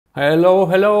Hello,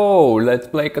 hello! Let's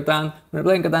play Catan. We're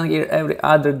playing Catan here every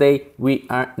other day. We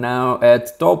are now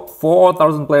at top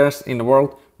 4,000 players in the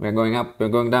world. We're going up, we're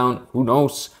going down, who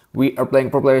knows? We are playing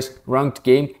pro players, ranked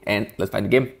game, and let's find the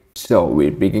game. So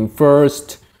we're picking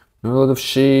first. A lot of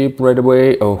sheep right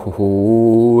away.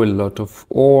 Oh, a lot of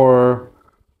ore.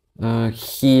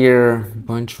 Here,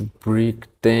 bunch of brick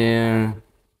there.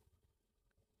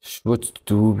 What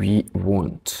do we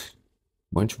want?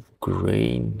 Bunch of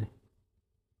grain.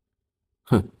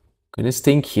 Huh. Can I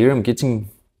stay here? I'm getting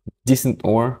decent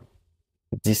ore,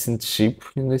 decent sheep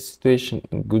in this situation,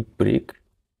 and good brick.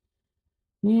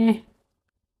 Yeah.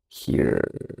 Here,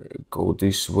 go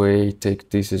this way, take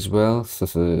this as well. I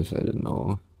don't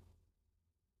know.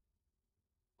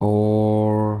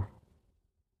 Or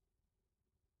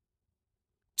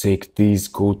take these,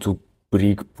 go to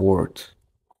brick port.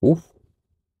 Oof.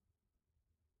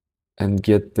 And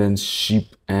get then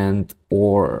sheep and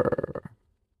ore.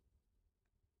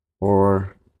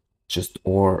 Or just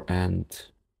ore and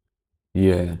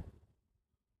yeah.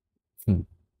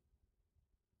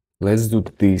 Let's do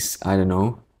this. I don't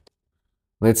know.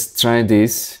 Let's try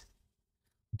this.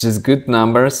 Just good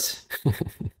numbers.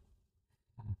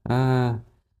 And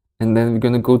then we're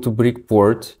gonna go to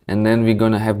Brickport, and then we're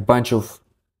gonna have bunch of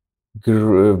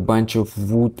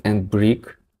wood and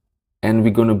brick, and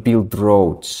we're gonna build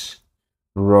roads.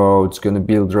 Gonna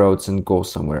build roads and go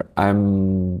somewhere.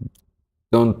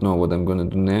 Don't know what I'm gonna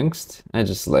do next. I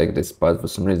just like this spot for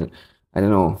some reason. I don't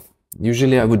know.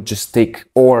 Usually I would just take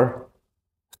ore.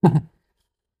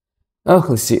 Oh,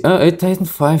 let's see. 8 Titan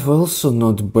 5 also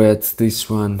not bad, this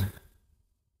one.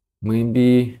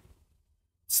 Maybe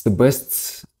it's the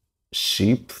best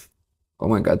sheep. Oh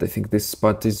my god, I think this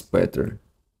spot is better.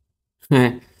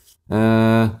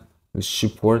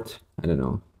 Sheepwort, I don't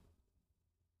know.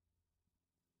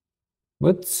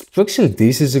 But actually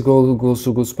this is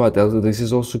also good spot. Also, this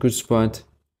is also good spot.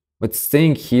 But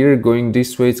staying here, going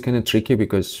this way, it's kind of tricky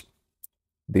because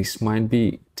this might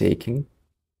be taken.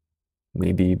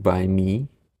 Maybe by me.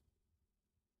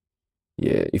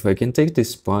 Yeah, if I can take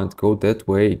this spot, go that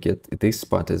way, get this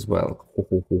spot as well.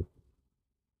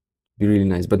 Be really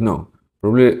nice, but no.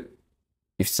 Probably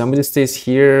if somebody stays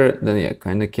here, then yeah,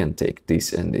 kinda can take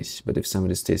this and this. But if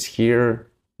somebody stays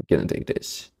here, we can take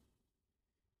this.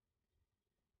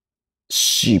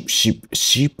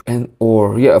 Sheep and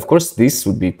ore. Yeah, of course this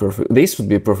would be perfect. This would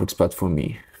be a perfect spot for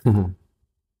me.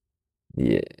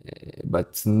 Yeah,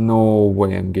 but no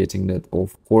way I'm getting that,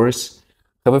 of course.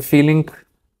 Have a feeling.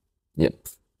 Yep.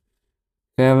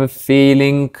 Have a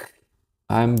feeling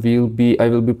I will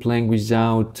be playing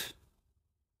without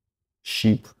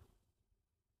sheep.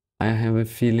 I have a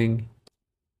feeling.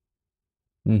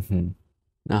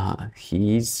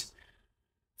 He's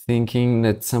thinking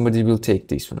that somebody will take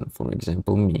this one, for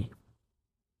example, me.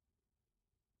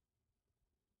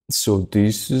 So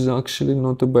this is actually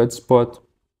not a bad spot.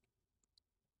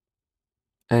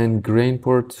 And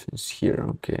Grainport is here,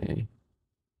 okay.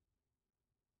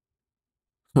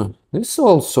 This is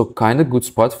also kind of good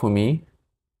spot for me.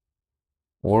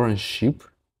 Orange sheep,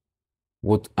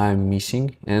 what I'm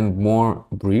missing, and more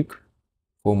brick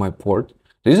for my port.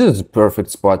 This is a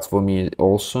perfect spot for me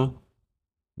also.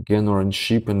 Again, orange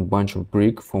sheep and bunch of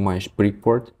brick for my brick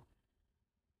port.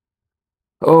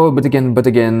 Oh, but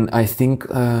again, I think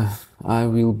I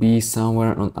will be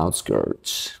somewhere on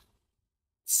outskirts.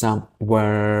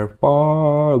 Somewhere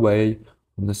far away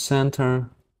from the center.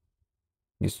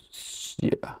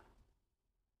 Yeah.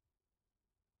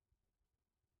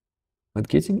 But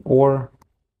getting ore.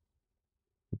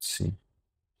 Let's see.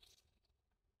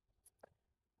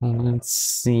 Let's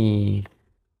see.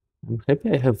 I'm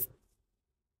happy I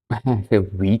have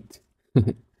wheat.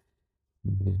 Yeah.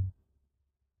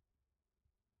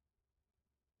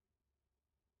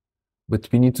 But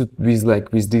we need to,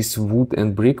 with this wood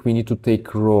and brick, we need to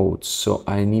take roads. So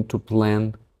I need to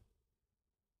plan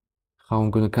how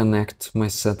I'm gonna connect my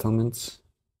settlements.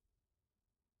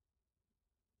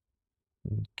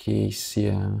 In case,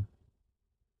 yeah.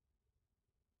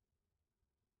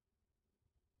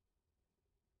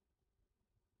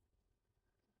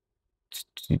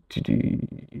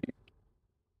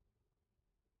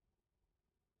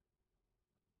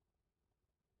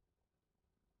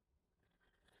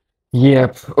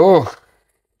 Yep. Oh,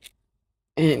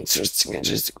 interesting.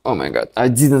 Oh my god, I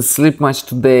didn't sleep much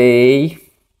today.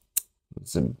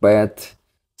 It's a bad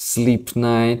sleep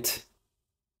night.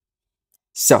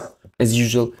 So, as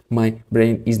usual, my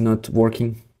brain is not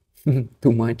working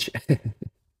too much.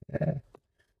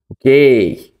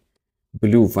 Okay.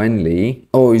 Blue, finally.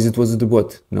 Oh, was it the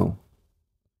bot? No.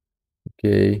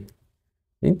 Okay.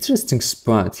 Interesting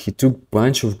spot. He took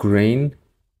bunch of grain.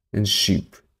 and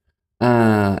sheep.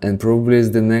 Ah, and probably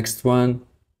is the next one.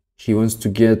 He wants to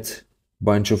get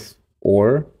bunch of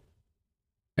ore,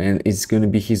 and it's gonna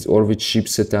be his ore with sheep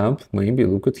set up. Maybe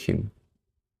look at him.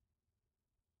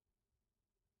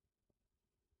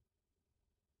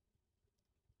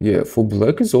 Yeah, for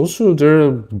black is also there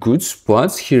are good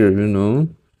spots here, you know.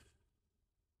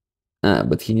 Ah,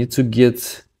 but he needs to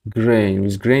get grain.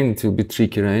 With grain it will be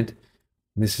tricky, right?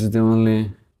 This is the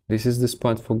only this is the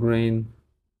spot for grain.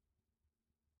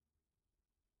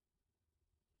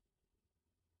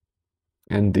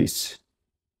 And this.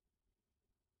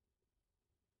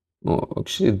 Oh,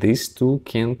 actually these two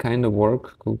can kind of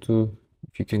work. Go to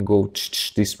if you can go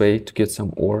this way to get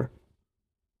some ore.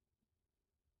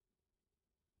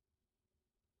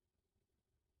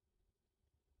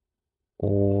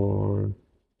 Or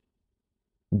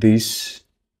this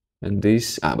and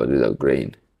this. Ah, but without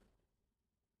grain.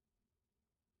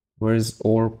 Where's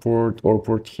ore port? Ore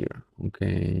port here.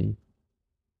 Okay.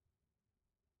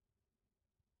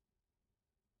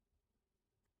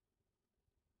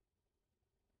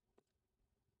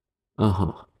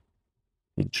 Uh-huh.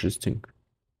 Interesting.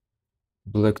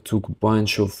 Black took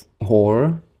bunch of ore,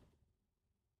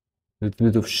 a little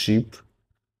bit of sheep.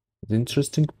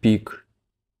 Interesting pick.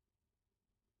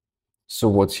 So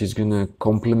what he's gonna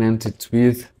complement it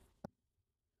with?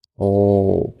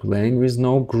 Oh, playing with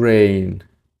no grain.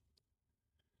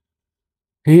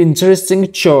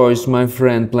 Interesting choice, my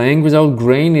friend. Playing without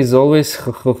grain is always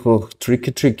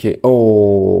tricky, tricky.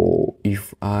 Oh,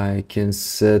 if I can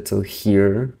settle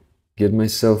here, get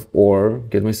myself ore,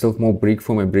 get myself more brick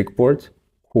for my brick port.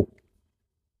 Oh,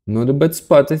 not a bad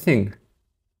spot, I think.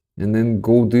 And then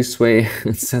go this way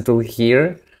and settle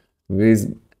here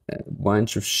with a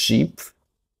bunch of sheep.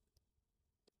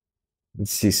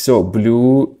 Let's see. So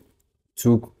blue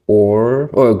took ore,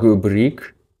 or oh,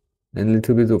 brick, and a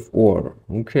little bit of ore.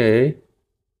 Okay.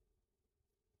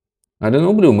 I don't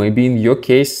know, blue. Maybe in your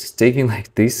case, taking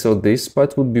like this or this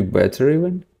spot would be better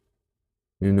even.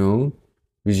 You know,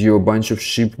 with your bunch of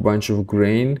sheep, bunch of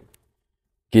grain,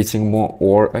 getting more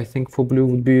ore. I think for blue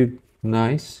would be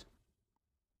nice.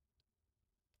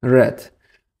 Red.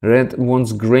 Red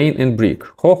wants grain and brick.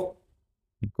 Oh,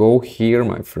 go here,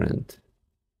 my friend.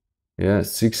 Yeah,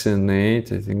 6 and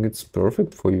 8, I think it's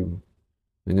perfect for you.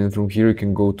 And then from here you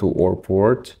can go to ore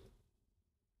port.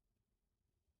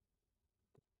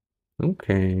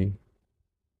 Okay.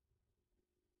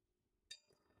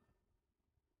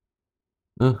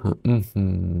 Uh-huh.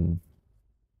 Mm-hmm.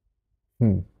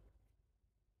 Hmm.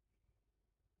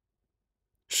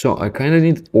 So I kind of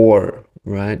need ore,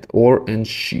 right? Ore and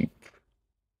sheep.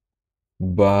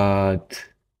 But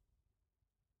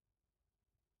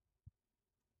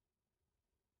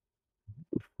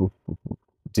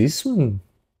this one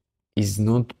is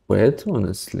not bad,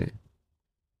 honestly.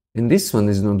 And this one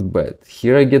is not bad.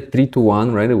 Here I get 3 to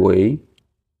 1 right away.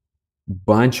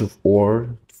 Bunch of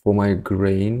ore for my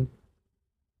grain.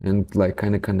 And like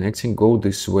kind of connecting. Go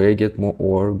this way, get more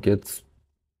ore, get...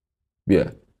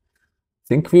 Yeah.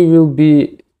 Think we will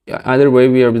be either way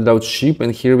we are without sheep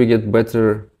and here we get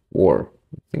better ore.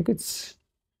 I think it's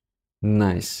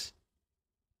nice.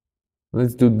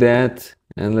 Let's do that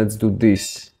and let's do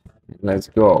this. Let's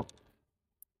go.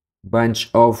 Bunch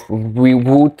of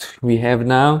wood we have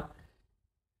now.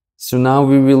 So now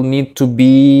we will need to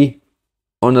be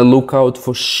on a lookout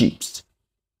for sheep.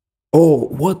 Oh,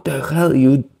 what the hell?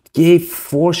 You gave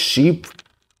 4 sheep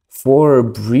for a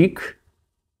brick?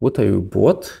 What are you,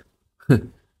 bot?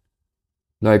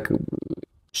 Like,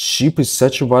 sheep is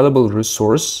such a valuable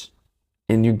resource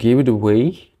and you gave it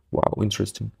away? Wow,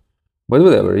 interesting. But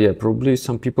whatever, yeah, probably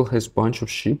some people has bunch of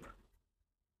sheep.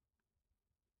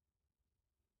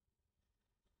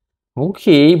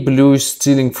 Okay, blue is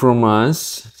stealing from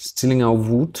us, stealing our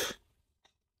wood.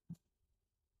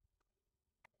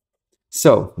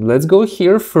 So, let's go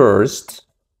here first,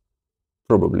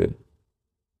 probably.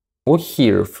 Or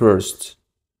here first,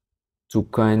 to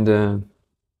kinda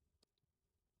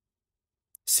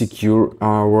secure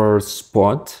our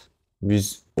spot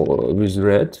with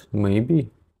red, maybe.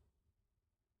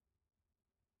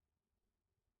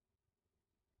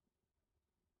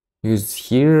 Because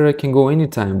here I can go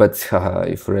anytime, but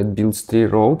if red builds 3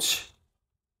 roads...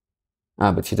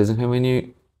 Ah, but he doesn't have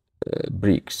any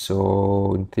brick,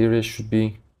 so in theory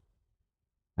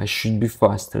I should be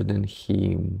faster than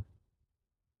him.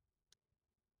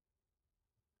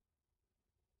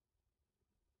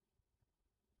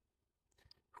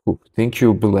 Ooh, thank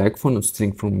you, black, for not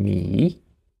stealing from me.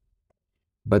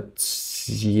 But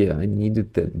yeah, I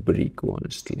needed that brick,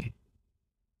 honestly.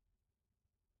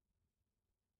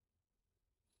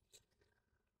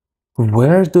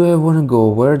 Where do I want to go?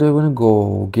 Where do I want to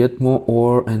go? Get more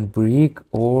ore and brick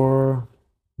or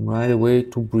right away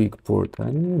to Brickport? I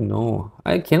don't know.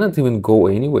 I cannot even go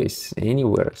anyways,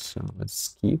 anywhere, so let's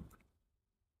skip.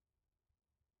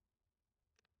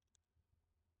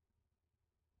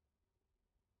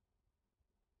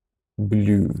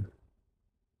 Blue.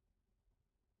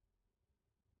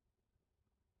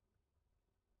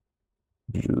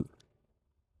 Blue.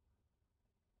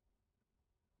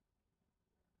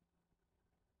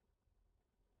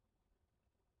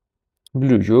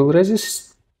 Blue, you already...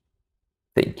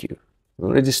 Thank you. You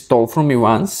already stole from me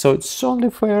once, so it's only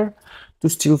fair to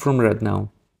steal from red now.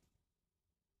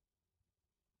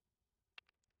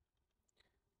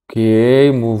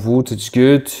 Okay, move wood, it's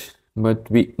good. But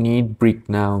we need brick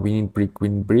now. We need brick, we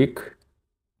need brick.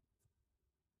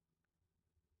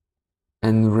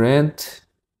 And red...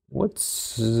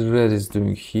 What's red is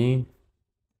doing here?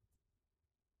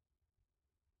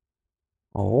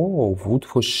 Oh, wood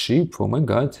for sheep. Oh my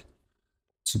god.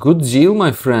 It's good deal,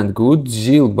 my friend. Good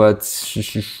deal, but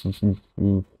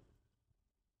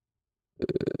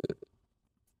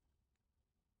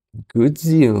good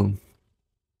deal.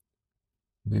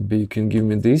 Maybe you can give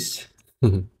me this.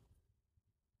 Who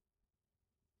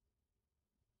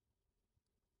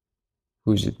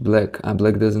is it? Black. Ah,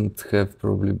 black doesn't have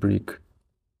probably brick.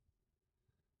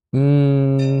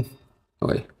 Hmm.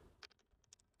 Wait.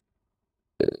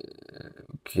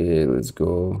 Okay, let's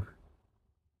go.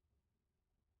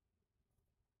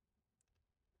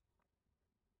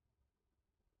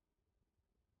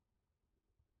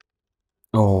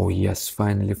 Oh yes,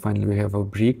 finally, finally we have a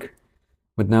brick.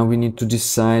 But now we need to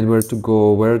decide where to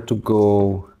go, where to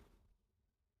go.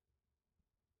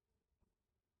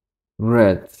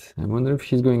 Red. I wonder if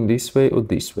he's going this way or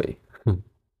this way.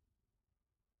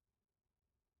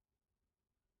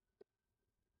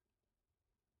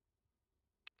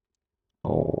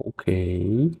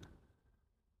 Okay.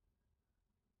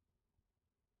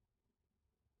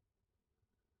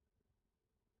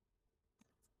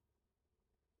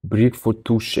 Brick for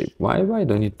two sheep. Why do I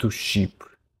need two sheep?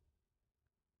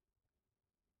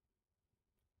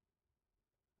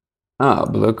 Ah,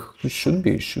 black should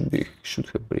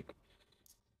have brick.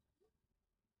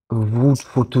 Wood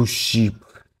for two sheep.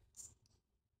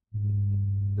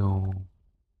 No.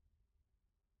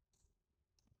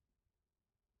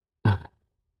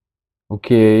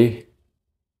 Okay.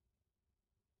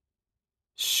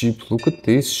 Sheep, look at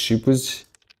this. Sheep is...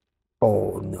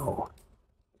 Oh no.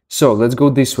 So let's go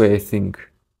this way, I think.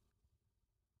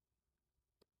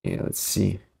 Yeah, let's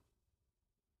see.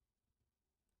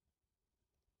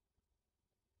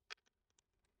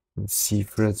 Let's see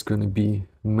if Red's gonna be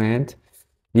mad.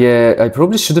 Yeah, I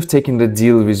probably should have taken the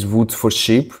deal with wood for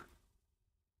sheep.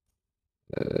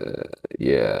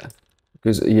 Yeah,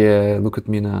 because yeah, look at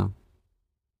me now.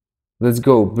 Let's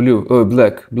go, blue. Oh,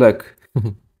 black.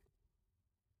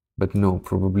 But no,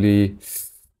 probably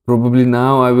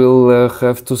now I will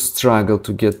have to struggle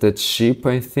to get that sheep,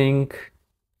 I think.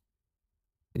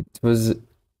 It was...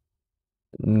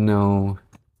 No,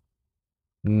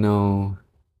 no.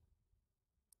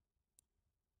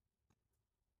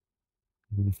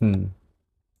 Mhm.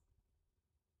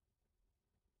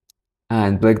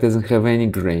 And black doesn't have any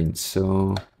grain,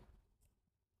 so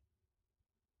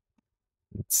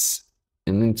it's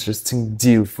an interesting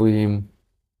deal for him.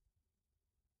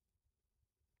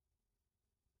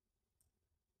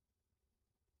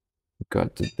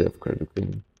 Got the death card,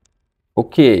 okay.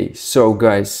 Okay, so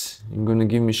guys, you're gonna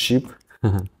give me sheep.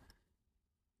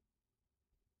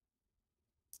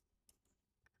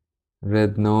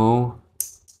 Red, no.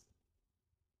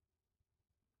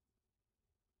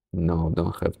 No,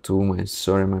 don't have two,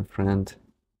 sorry, my friend.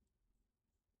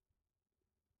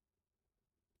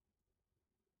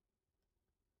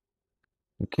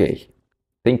 Okay,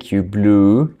 thank you,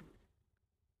 blue.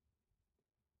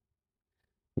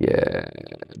 Yeah,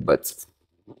 but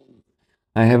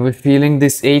I have a feeling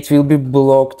this 8 will be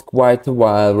blocked quite a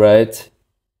while, right?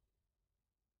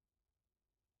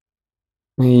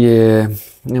 Yeah,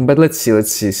 but let's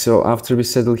see. So after we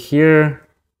settle here,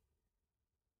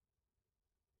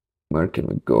 where can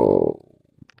we go?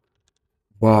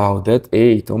 Wow, that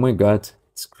 8, oh my god,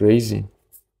 it's crazy.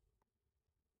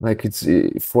 Like it's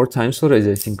 4 times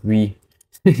already, I think we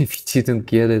didn't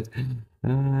get it.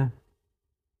 Uh,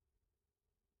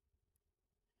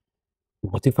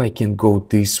 what if I can go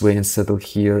this way and settle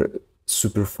here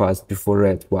super fast before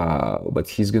red? Wow, but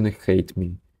he's gonna hate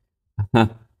me.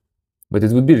 But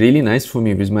it would be really nice for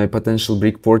me with my potential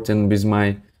brick port and with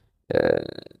my uh,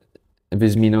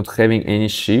 with me not having any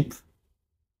sheep.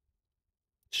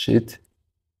 Shit.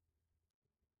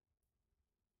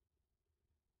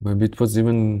 Maybe it was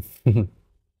even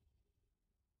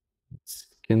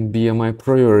can be my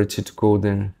priority to go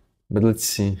there. But let's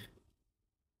see.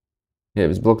 Yeah,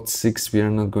 it's blocked 6, we are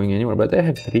not going anywhere, but I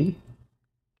have 3.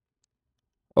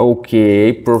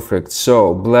 Okay, perfect.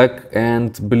 So, black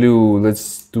and blue,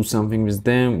 let's do something with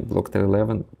them. Blocked at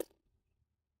 11.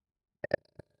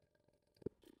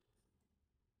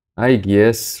 I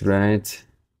guess, right?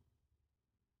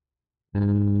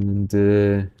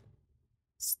 And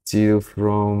steal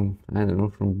from, I don't know,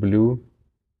 from blue.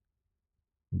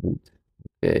 Wood.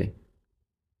 Okay.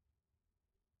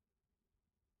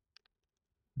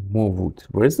 More wood.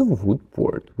 Where's the wood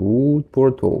port? Wood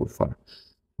port, oh,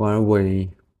 far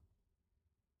away.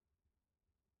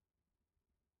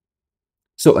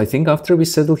 So I think after we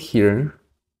settle here,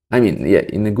 I mean, yeah,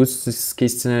 in a good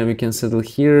case scenario, we can settle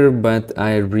here, but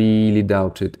I really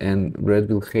doubt it, and red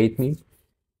will hate me.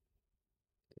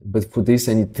 But for this,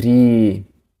 I need three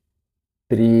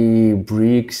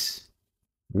bricks,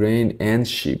 grain, and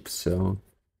sheep. So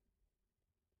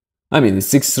I mean,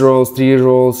 6 rolls, 3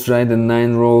 rolls, right, and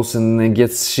 9 rolls, and then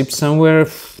get sheep somewhere,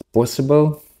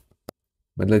 possible.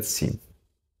 But let's see.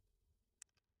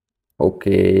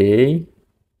 Okay.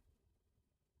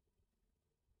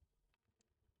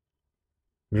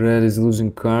 Red is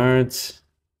losing cards.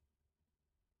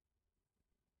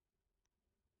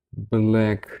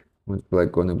 Black, what's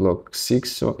black gonna block?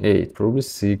 6 or 8? Probably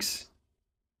 6.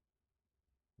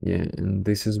 Yeah, and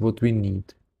this is what we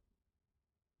need.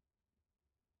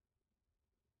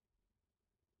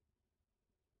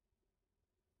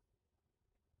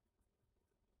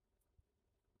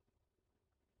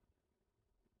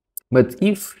 But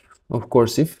if, of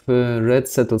course, if red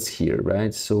settles here,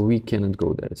 right? So we cannot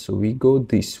go there. So we go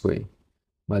this way.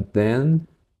 But then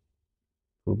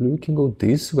probably we can go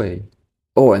this way.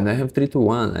 Oh, and I have 3 to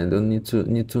 1. I don't need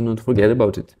to not forget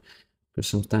about it. Because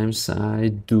sometimes I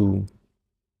do.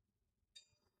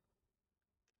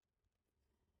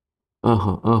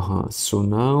 So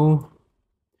now,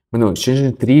 oh no,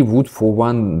 exchanging 3 wood for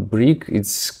 1 brick,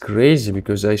 it's crazy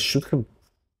because I should have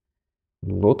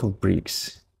a lot of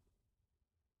bricks.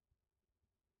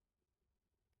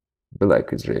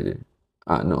 Black is ready.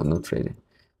 Ah, no, not ready.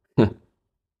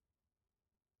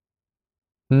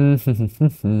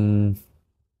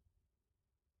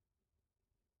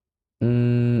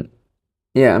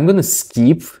 Yeah, I'm gonna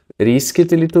skip, risk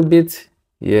it a little bit.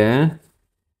 Yeah,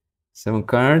 7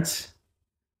 cards.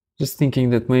 Just thinking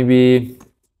that maybe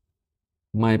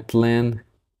my plan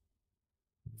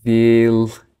will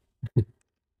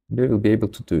they will be able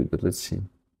to do it, but let's see.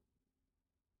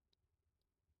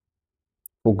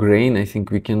 For grain, I think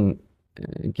we can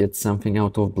get something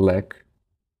out of black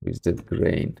with that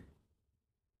grain.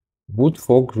 Wood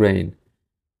for grain.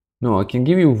 No, I can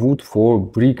give you wood for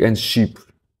brick and sheep.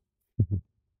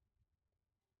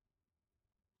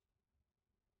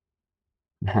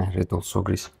 Red also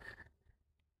agrees.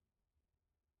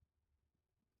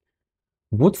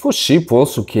 Wood for sheep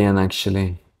also can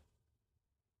actually.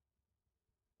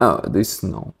 Oh, this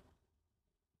no.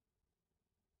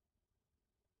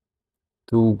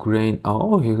 2 grain.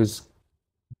 Oh, he has.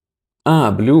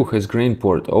 Ah, blue has grain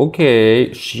port.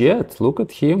 Okay, shit, look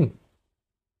at him.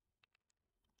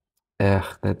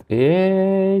 That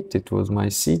 8. It was my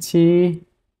city.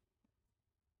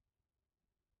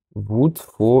 Wood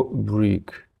for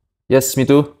brick. Yes, me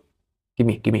too.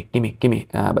 Gimme.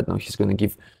 Ah, but no, he's gonna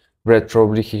give red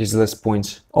probably his less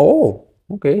points. Oh,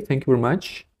 okay, thank you very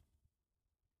much.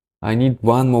 I need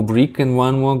 1 more brick and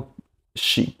 1 more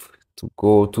sheep to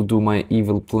go to do my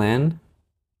evil plan.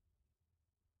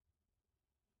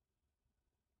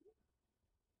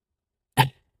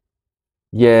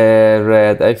 Yeah,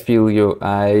 red, I feel you.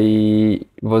 I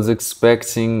was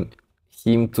expecting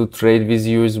him to trade with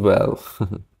you as well.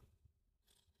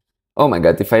 Oh my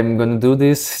god, if I'm gonna do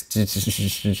this.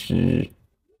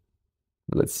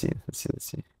 Let's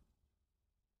see.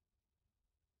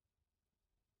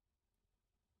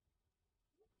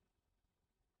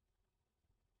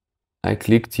 I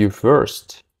clicked you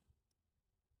first.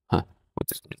 Huh,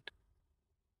 what is it?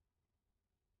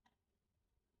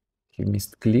 He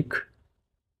missed click.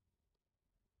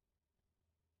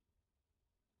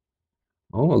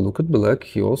 Oh, look at black,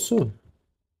 he also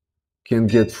can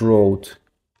get road.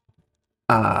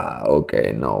 Ah,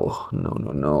 okay, no,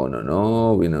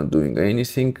 we're not doing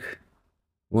anything.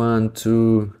 1,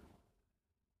 2,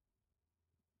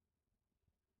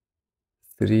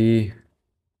 3,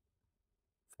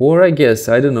 4, I guess.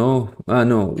 I don't know. Ah,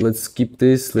 no, let's skip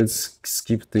this. Let's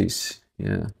skip this.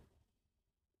 Yeah.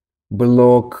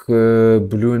 Block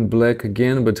blue and black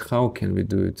again, but how can we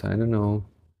do it? I don't know.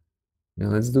 Yeah,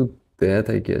 let's do that,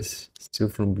 I guess. Still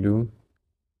from blue.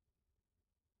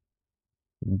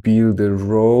 build a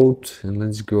road and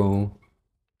let's go.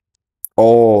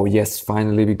 Oh, yes,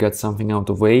 finally we got something out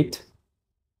of 8.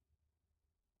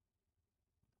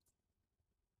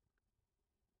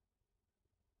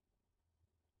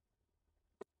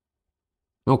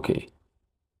 Okay.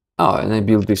 Oh, and I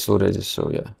built this already,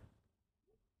 so yeah.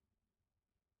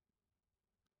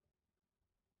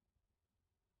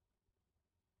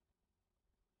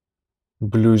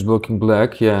 Blue is blocking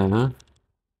black, yeah.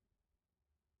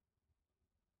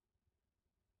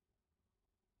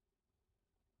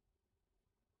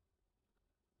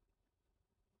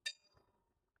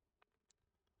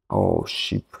 Oh,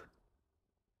 sheep.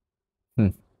 Hmm.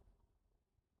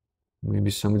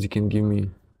 Maybe somebody can give me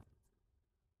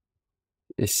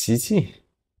a city?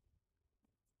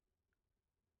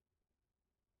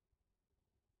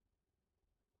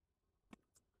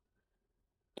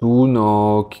 Two,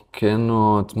 no,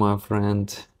 cannot, my friend.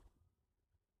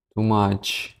 Too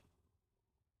much.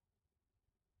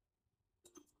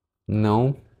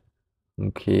 No?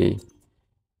 Okay.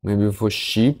 Maybe for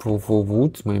sheep or for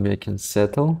wood, maybe I can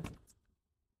settle.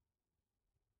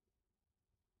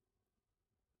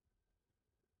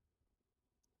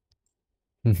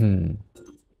 Mhm.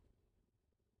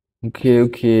 Okay,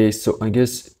 okay, so I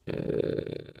guess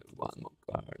one more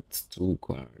card, two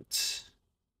cards.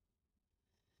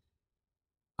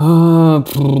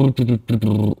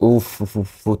 Oof,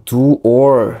 for two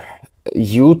or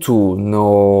you two,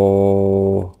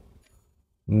 no,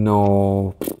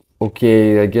 no.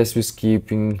 Okay, I guess we're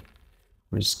skipping.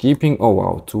 We're skipping. Oh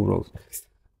wow, two rolls.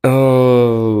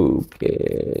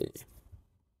 Okay,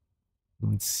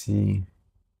 let's see.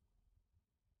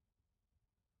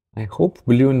 I hope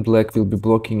blue and black will be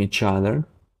blocking each other.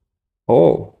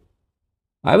 Oh,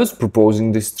 I was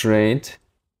proposing this trade.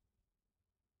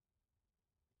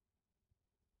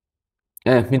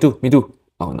 Me too, me too.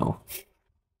 Oh no,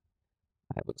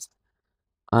 I was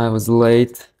I was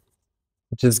late.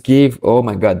 Just gave, oh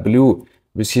my god, blue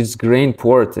with his grain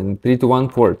port and 3-1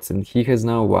 ports, and he has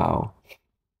now, wow.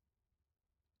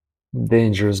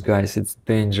 Dangerous, guys, it's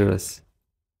dangerous.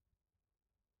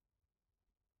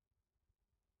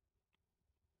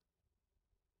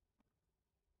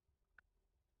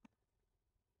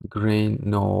 Grain,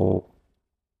 no.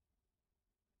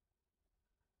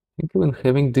 I think even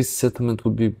having this settlement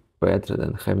would be better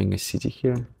than having a city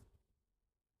here.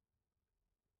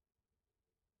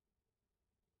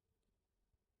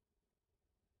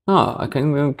 Ah, I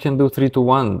can do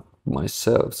 3-1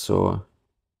 myself, so.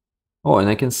 Oh, and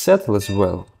I can settle as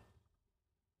well.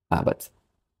 Ah, but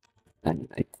I mean,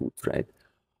 I could, right?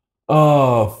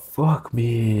 Oh, fuck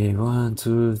me. 1,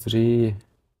 2, 3.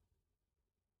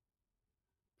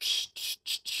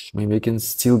 Maybe I can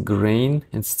steal grain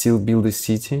and still build a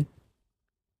city.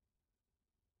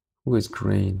 Who is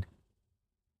grain?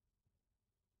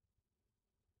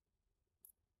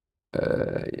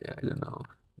 Yeah, I don't know.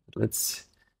 Let's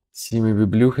see. Maybe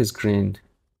blue has grain.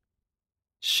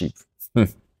 Sheep.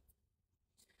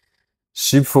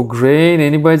 Sheep for grain.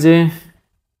 Anybody?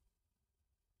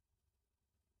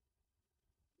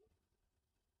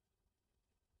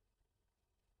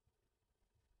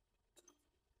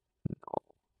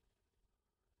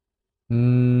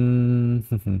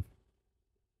 Mm.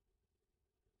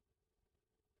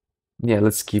 Yeah,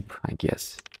 let's skip, I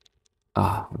guess.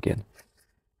 Ah, again.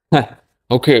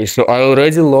 Okay, so I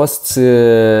already lost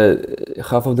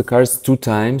half of the cards 2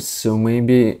 times, so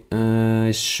maybe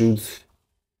I should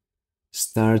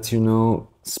start,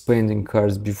 spending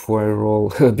cards before I roll,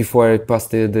 before I pass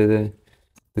the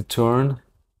turn.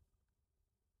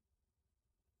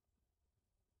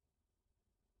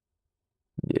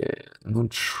 Yeah,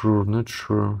 not sure, not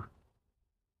sure.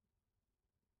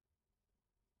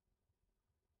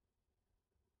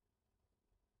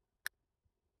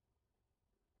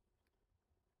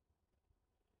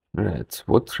 Red.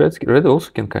 What red? Red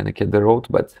also can kind of get the road,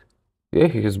 but yeah,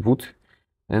 he has wood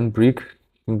and brick.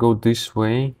 Can go this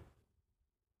way.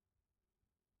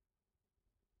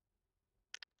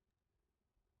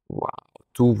 Wow,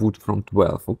 2 wood from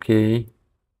 12. Okay.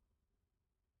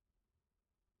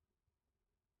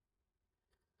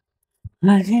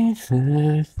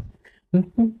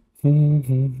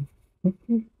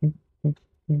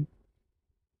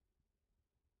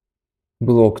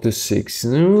 Block the 6.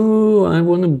 No, I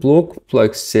want to block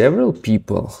like several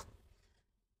people.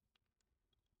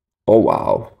 Oh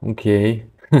wow. Okay.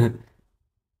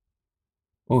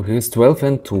 Oh, he has 12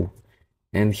 and 2.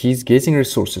 And he's getting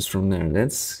resources from there.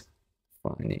 That's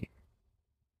funny.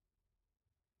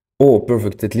 Oh,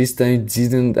 perfect. At least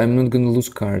I'm not gonna lose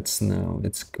cards now.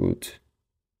 That's good.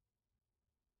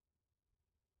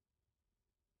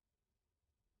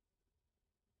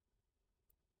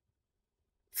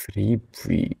 Three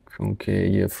brick. Okay,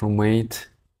 yeah, from 8.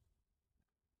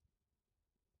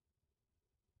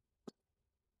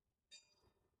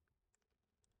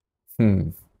 Hmm.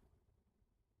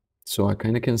 So I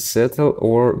kind of can settle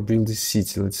or build a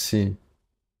city. Let's see.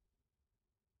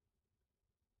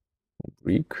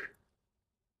 Brick.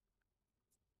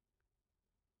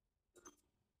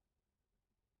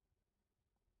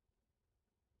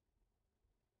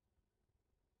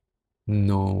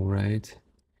 No, right?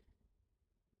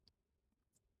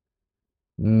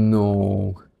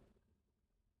 No.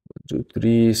 2,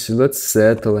 3. So let's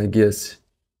settle, I guess.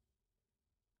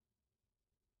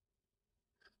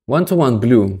 1 to 1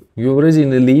 blue. You're already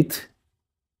in elite.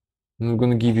 I'm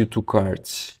gonna give you 2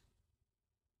 cards.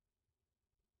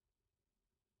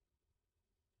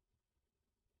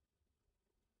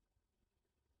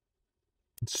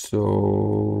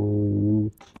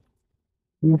 So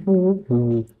no, no,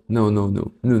 no,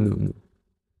 no, no, no.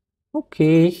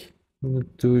 Okay, I'm gonna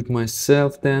do it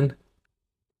myself then.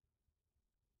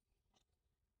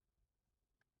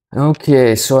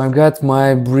 Okay, so I got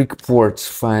my brick port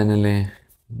finally,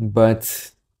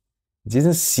 but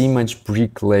didn't see much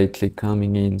brick lately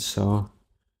coming in, so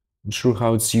I'm sure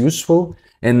how it's useful.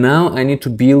 And now I need to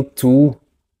build two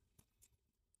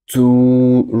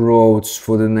roads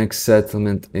for the next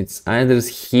settlement. It's either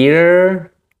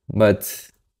here, but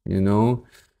you know,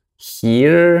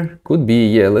 here could be,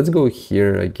 yeah, let's go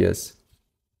here, I guess.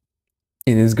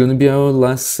 And it's gonna be our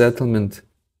last settlement.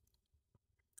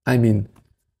 I mean,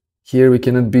 here we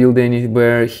cannot build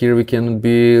anywhere, here we cannot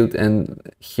build, and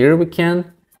here we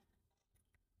can,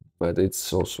 but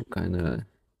it's also kind of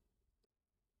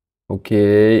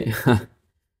okay.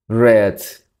 Red.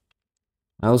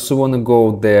 I also want to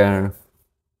go there,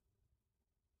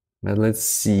 but let's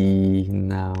see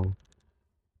now.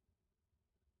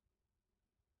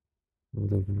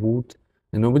 The wood,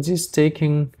 and nobody's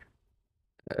taking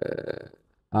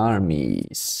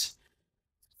armies.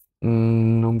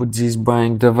 Nobody's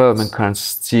buying development cards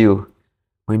still.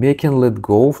 Maybe I can let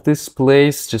go of this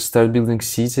place, just start building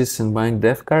cities and buying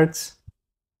dev cards.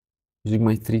 Using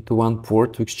my 3-to-1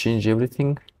 port to exchange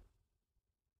everything.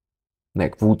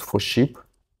 Like wood for sheep.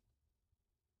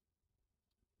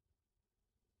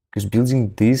 Because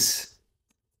building this,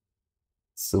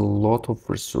 it's a lot of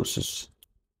resources.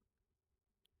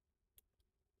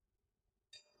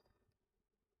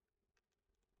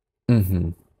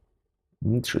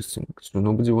 Interesting. So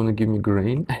nobody wanna give me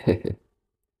grain?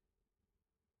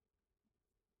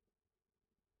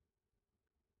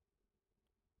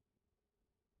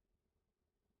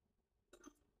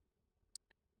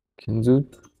 Can do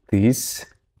this.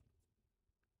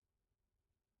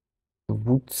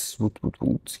 Wood,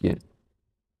 yeah.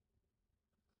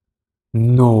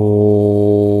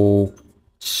 No.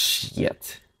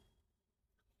 Shit.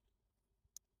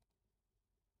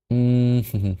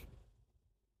 Mhm.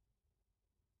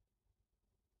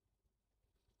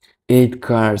 8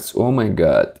 cards. Oh my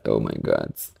god. Oh my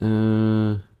god.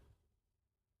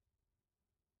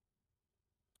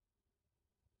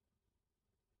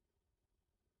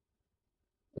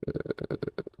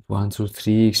 1, 2,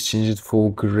 3. Exchange it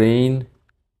for grain.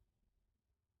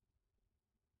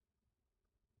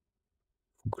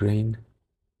 Grain.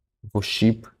 For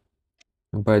sheep.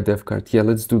 And buy a dev card. Yeah,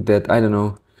 let's do that. I don't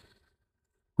know.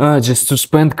 Just to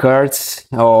spend cards.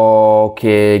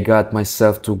 Okay, got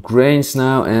myself 2 grains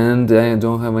now, and I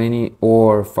don't have any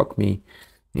ore. Fuck me.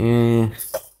 Yeah.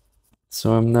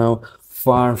 So I'm now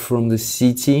far from the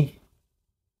city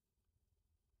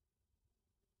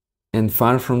and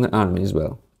far from the army as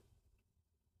well.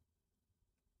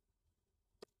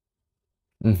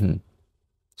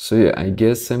 So yeah, I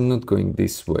guess I'm not going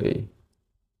this way.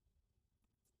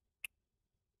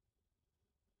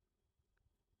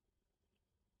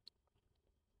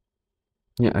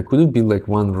 Yeah, I couldn't build like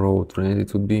one road, right?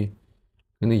 It would be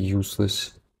kind of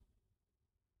useless.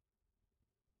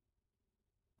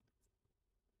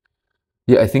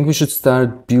 Yeah, I think we should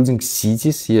start building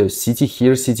cities. Yeah, city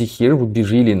here would be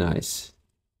really nice.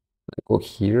 Like, oh,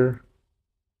 here.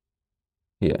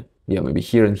 Yeah, yeah, maybe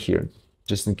here and here.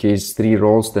 Just in case 3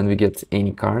 rolls, then we get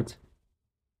any card.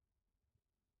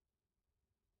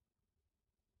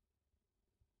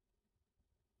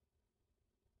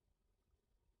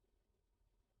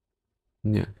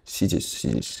 Yeah,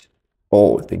 cities.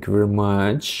 Oh, thank you very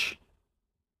much.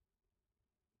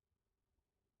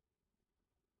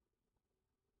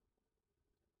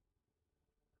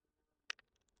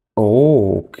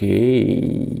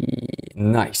 Okay,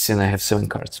 nice. And I have 7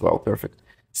 cards. Wow, perfect.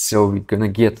 So we're gonna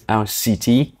get our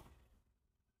city.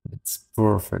 That's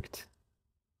perfect.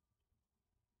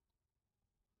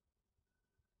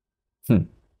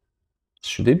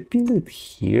 Should I build it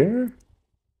here?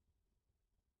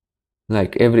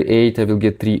 Like every 8 I will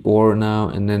get 3 ore now,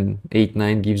 and then 8,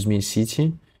 9 gives me a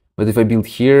city. But if I build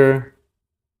here,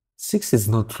 6 is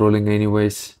not rolling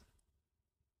anyways.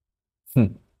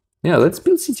 Yeah, let's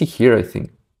build city here, I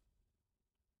think.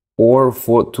 Or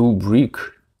for 2 brick.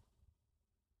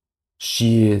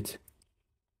 Shit.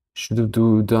 Should have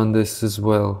done this as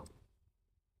well.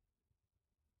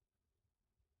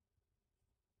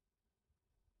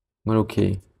 But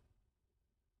okay.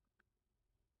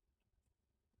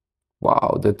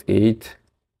 Wow, that 8.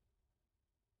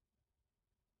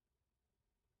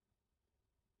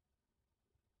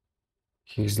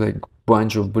 He's like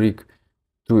bunch of brick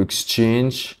to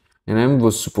exchange. And I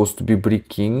was supposed to be brick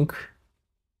king.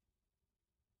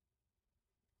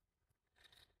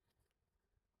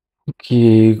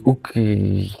 Okay,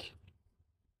 okay.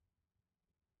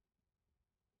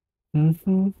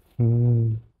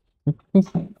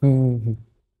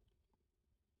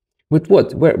 But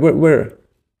what? Where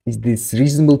is this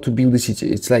reasonable to build a city?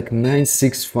 It's like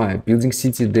 965. Building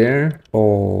city there.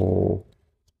 Oh,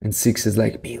 and 6 is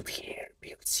like build here,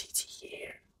 build city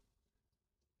here.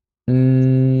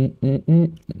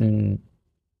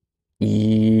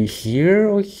 Here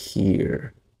or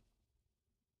here?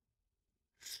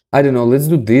 I don't know. Let's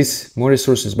do this. More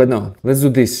resources, but no. Let's do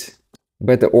this.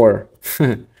 Better ore.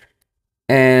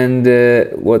 And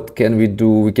what can we do?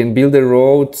 We can build a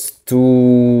road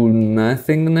to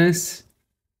nothingness.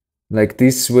 Like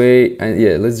this way. And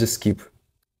yeah, let's just skip.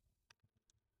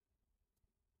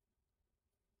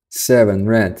 7,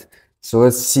 red. So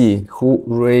let's see who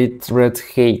red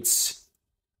hates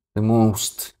the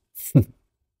most.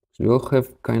 We all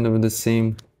have kind of the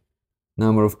same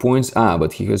number of points. Ah,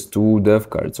 but he has 2 death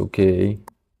cards. Okay.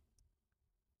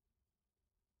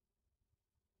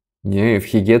 Yeah, if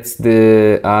he gets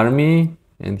the army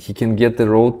and he can get the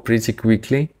road pretty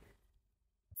quickly,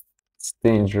 it's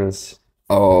dangerous.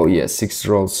 Oh yeah, 6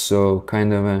 rolls. So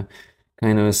kind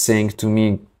of saying to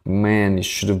me, man, you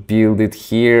should have built it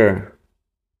here.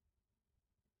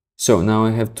 So now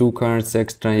I have 2 cards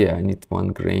extra. Yeah, I need 1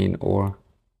 grain or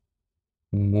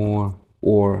more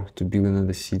ore to build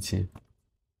another city.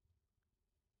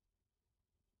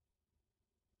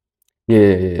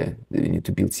 Yeah. We need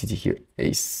to build city here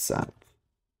ASAP.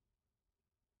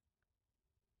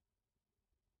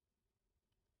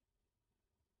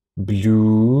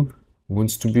 Blue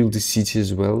wants to build the city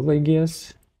as well, I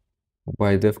guess.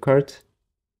 Buy dev card.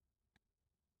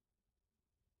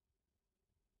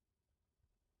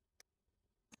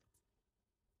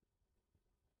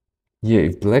 Yeah,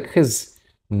 if black has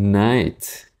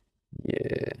knight,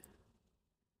 yeah.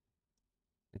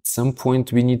 At some point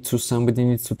somebody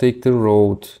needs to take the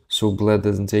road so black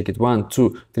doesn't take it. 1,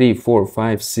 2, 3, 4,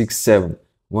 5, 6, 7.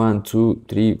 1, 2,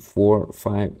 3, 4,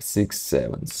 5, 6,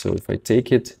 7. So if I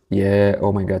take it, yeah,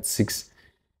 oh my god, 6.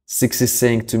 6 is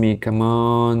saying to me, come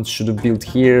on, should have built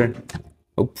here.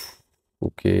 Oh,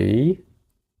 okay.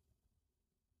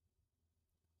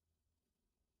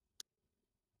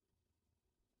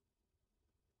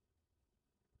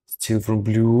 Still from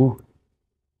blue.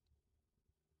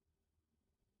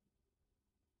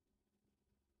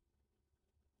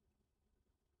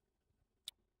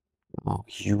 Oh,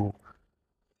 you.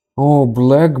 Oh,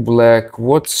 black.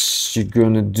 What's you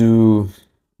gonna do?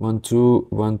 1, 2,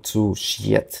 1, 2.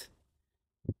 Shit.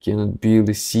 You cannot build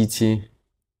a city.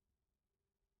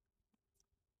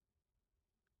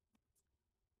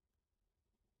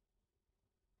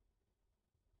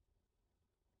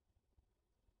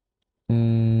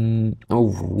 Oh,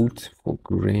 wood for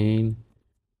grain.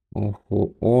 Oh,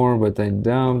 for ore, but I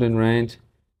downed and right.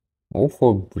 Oh,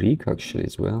 for brick actually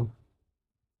as well.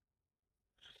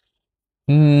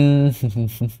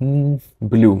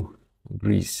 Blue.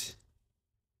 Grease.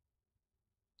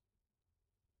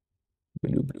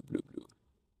 Blue.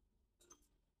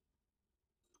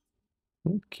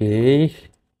 Okay.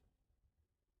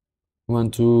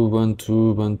 1, 2, 1,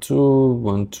 2, 1, 2,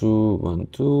 1, 2, 1,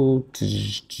 2.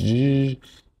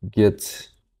 Get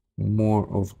more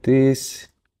of this.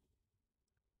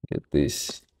 Get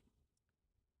this.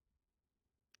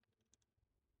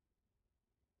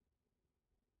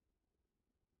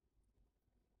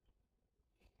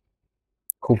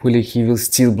 Hopefully he will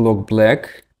still block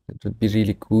black. That would be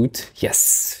really good.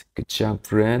 Yes, good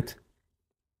job, red.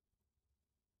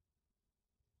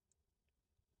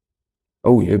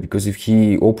 Oh yeah, because if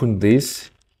he opened this,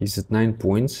 he's at 9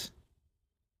 points.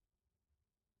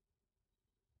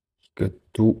 He got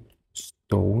 2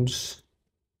 stones.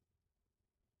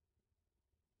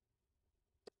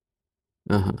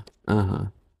 Uh-huh.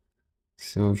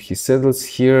 So if he settles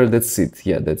here, that's it.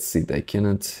 Yeah, that's it. I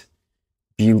cannot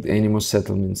build any more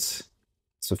settlements.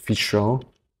 It's official.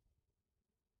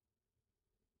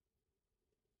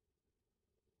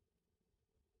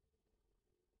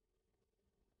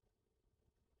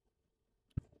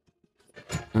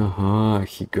 Uh-huh,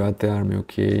 he got the army,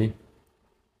 okay.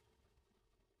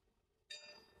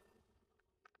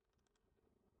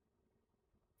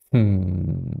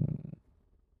 Hmm.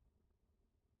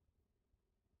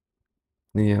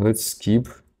 Yeah, let's skip.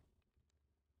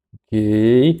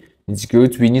 Okay, it's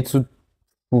good. We need to,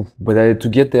 but to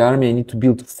get the army, I need to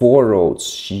build 4 roads.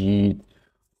 Shit,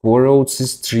 4 roads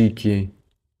is tricky.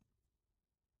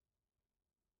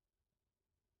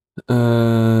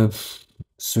 Uh,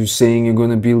 so you're saying you're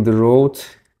gonna build the road?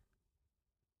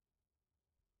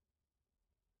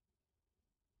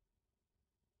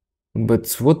 But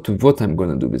what I'm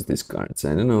gonna do with these cards?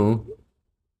 I don't know.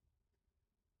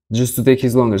 Just to take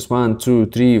his longest. 1, 2,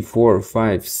 3, 4,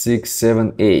 5, 6,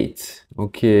 7, 8.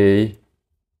 Okay.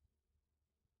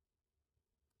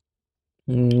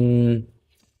 Hmm.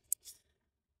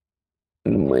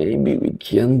 Maybe we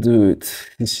can do it.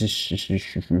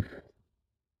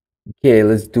 Okay,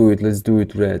 let's do it. Let's do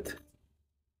it, red.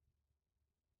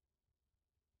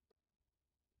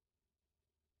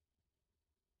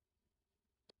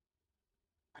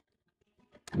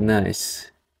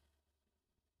 Nice.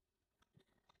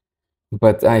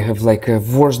 But I have like the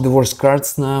worst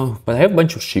cards now. But I have a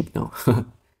bunch of sheep now.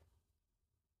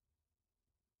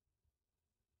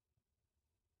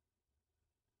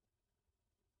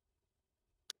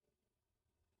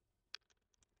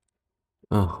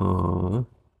 Uh-huh.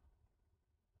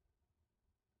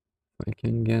 I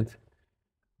can get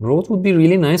road would be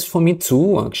really nice for me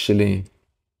too, actually.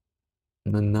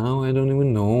 And now I don't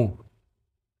even know.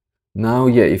 Now,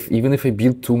 yeah, if even if I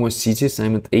build 2 more cities,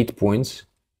 I'm at 8 points.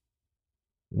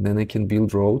 Then I can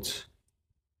build roads.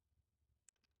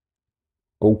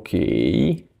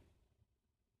 Okay.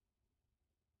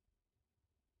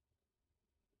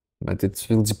 But it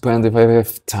will depend if I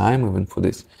have time even for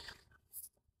this.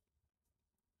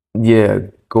 Yeah,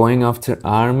 going after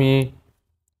army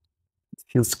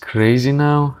feels crazy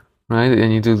now, right? I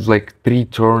need to like 3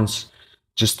 turns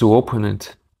just to open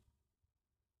it.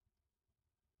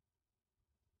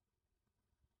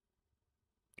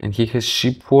 And he has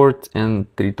shipward and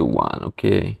 3 to 1,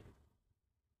 okay.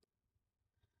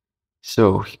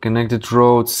 So he connected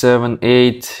road 7,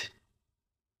 8.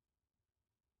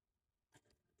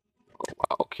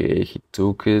 Okay, he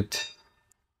took it.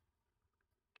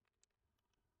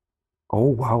 Oh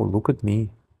wow, look at me.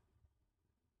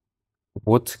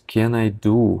 What can I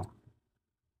do?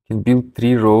 Can build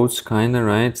 3 roads, kinda,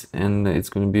 right? And it's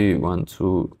gonna be 1,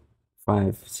 2,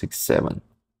 5, 6, 7,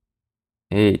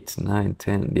 8, 9,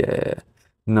 10. Yeah.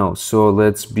 No, so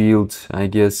let's build, I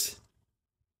guess.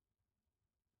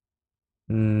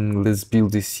 Let's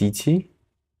build a city.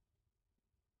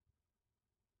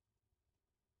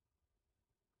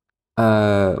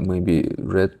 Maybe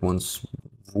red wants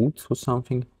wood or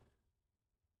something.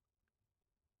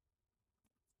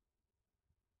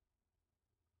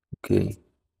 Okay.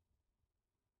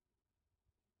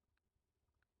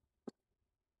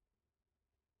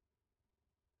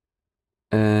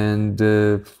 And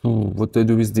what do I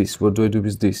do with this? What do I do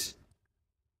with this?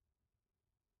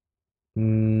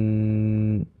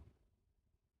 Mm,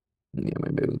 yeah,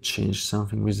 maybe I will change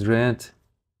something with red.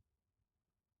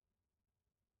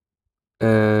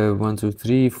 1, 2,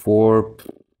 3, 4.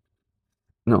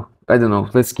 No, I don't know.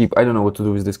 Let's keep. I don't know what to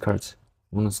do with these cards,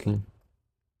 honestly.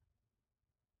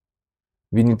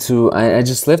 We need to. I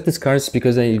just left these cards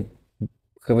because I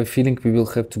have a feeling we will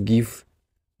have to give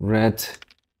red.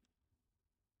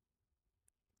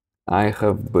 I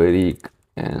have brick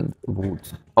and wood.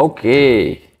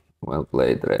 Okay, well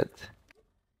played, red.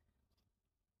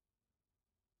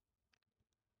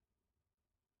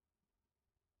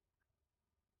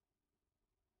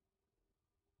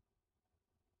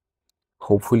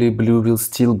 Hopefully, blue will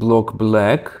still block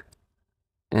black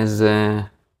as a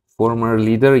former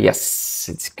leader. Yes,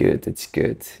 it's good. It's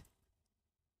good.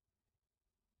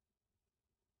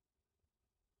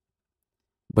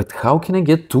 But how can I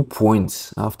get 2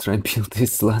 points after I build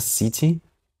this last city?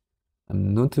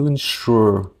 I'm not even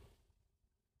sure.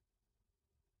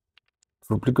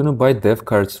 Probably gonna buy dev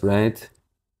cards, right?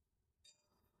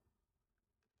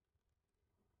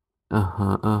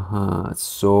 Uh-huh, uh-huh.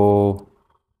 So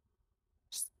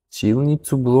still need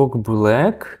to block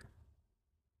black?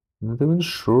 Not even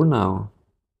sure now.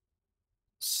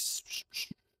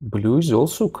 Blue is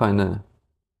also kinda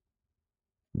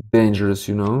dangerous,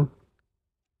 you know?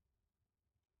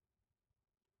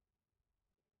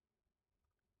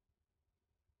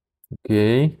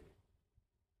 Okay.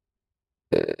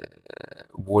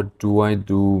 What do I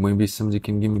do? Maybe somebody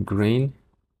can give me grain.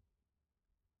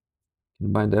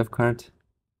 Can buy dev card.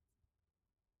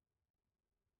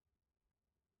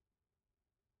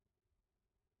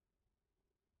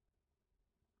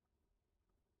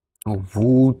 Oh,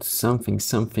 wood, something,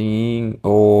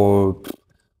 or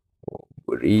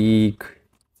brick,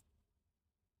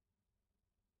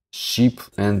 sheep,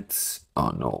 and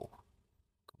oh no,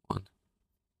 come on.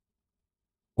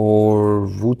 Or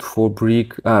wood for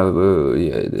brick. Yeah,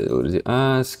 they already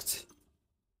asked.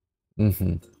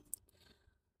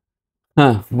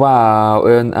 Wow,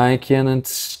 and I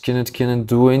cannot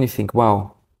do anything.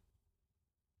 Wow.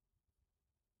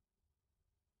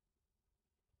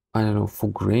 I don't know, for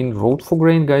grain, road for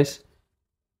grain, guys.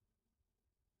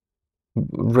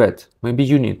 Red. Maybe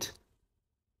you need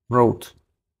road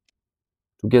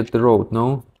to get the road,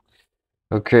 no?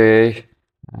 Okay.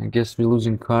 I guess we're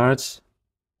losing cards.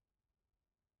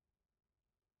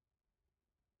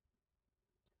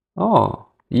 Oh,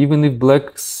 even if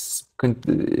blacks can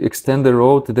extend the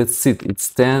road, that's it. It's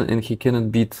 10 and he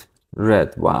cannot beat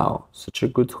red. Wow, such a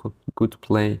good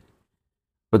play.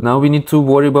 But now we need to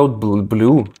worry about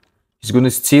blue. He's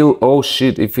gonna steal. Oh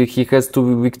shit, if he has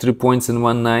 2 victory points in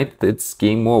one night, that's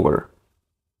game over.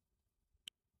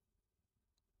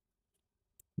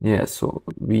 Yeah, so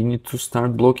we need to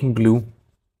start blocking blue.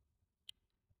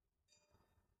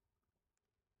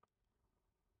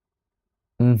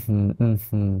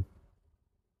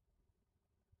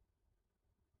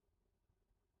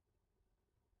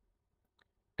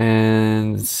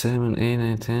 And 7, 8,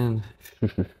 9, 10.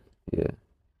 Yeah.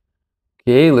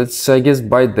 Okay, let's, I guess,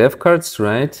 buy dev cards,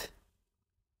 right?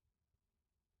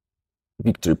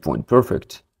 Victory point,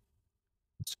 perfect.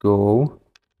 Let's go.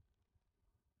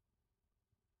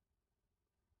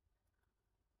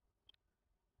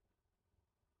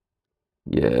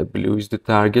 Yeah, blue is the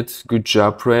target. Good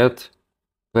job, red.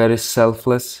 Very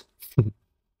selfless.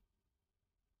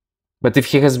 But if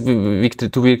he has 2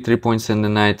 victory points in the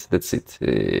night, that's it.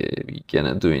 We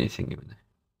cannot do anything even.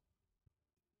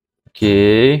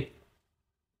 Okay.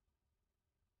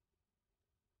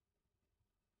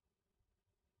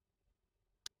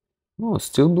 Oh,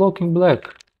 still blocking black.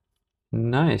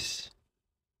 Nice.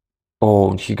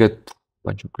 Oh, he got a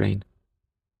bunch of grain.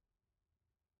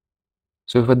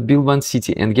 So if I build one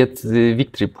city and get the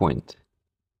victory point.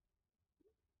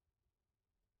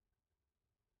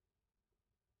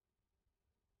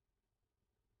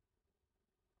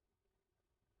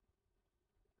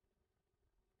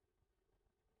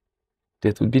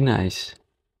 That would be nice.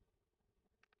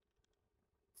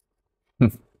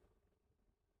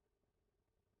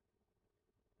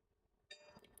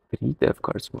 3 dev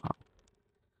cards, wow.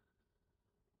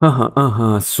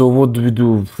 So what do we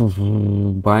do?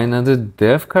 Buy another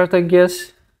dev card, I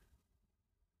guess.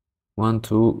 1,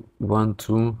 2, 1,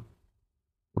 2.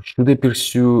 Should I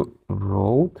pursue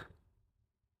road?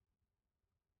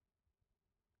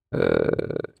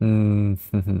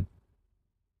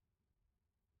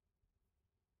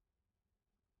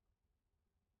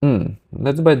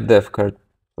 Let's buy dev card,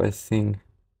 I think.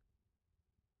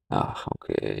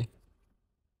 Okay.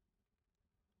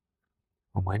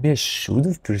 Oh, maybe I should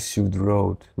have pursued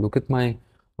road. Look at my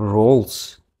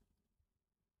rolls.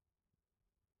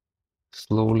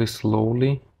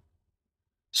 Slowly.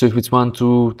 So if it's 1,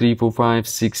 2, 3, 4, 5,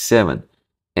 6, 7,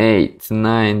 8,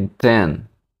 9, 10,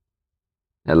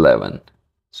 11.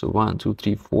 So 1, 2,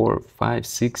 3, 4, 5,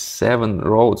 6, 7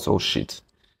 roads. Oh shit.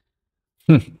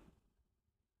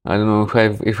 I don't know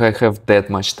if I have that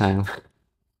much time.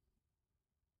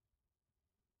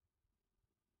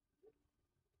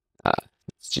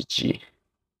 It's GG.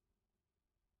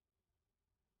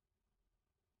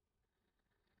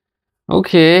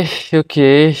 Okay,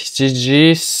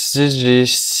 GG's.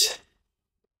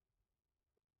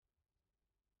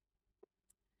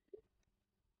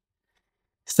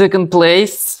 Second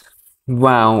place.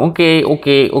 Wow, okay,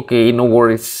 no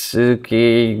worries.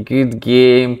 Okay, good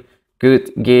game.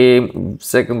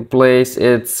 Second place,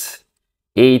 it's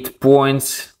 8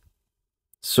 points.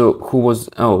 So who was,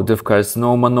 oh, of course,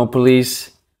 no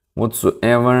monopolies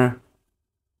whatsoever.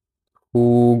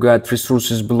 Who got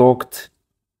resources blocked?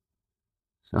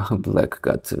 Oh, Black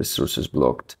got resources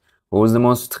blocked. Who was the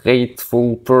most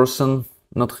hateful person?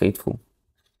 Not hateful.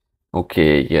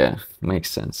 Okay, yeah,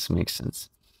 makes sense.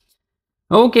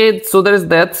 Okay, so there's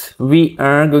that. We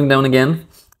are going down again.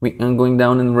 We are going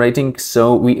down in rating,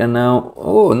 so we are now,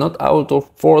 oh, not out of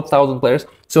 4,000 players.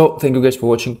 So thank you guys for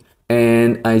watching,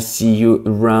 and I see you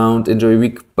around. Enjoy your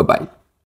week. Bye-bye.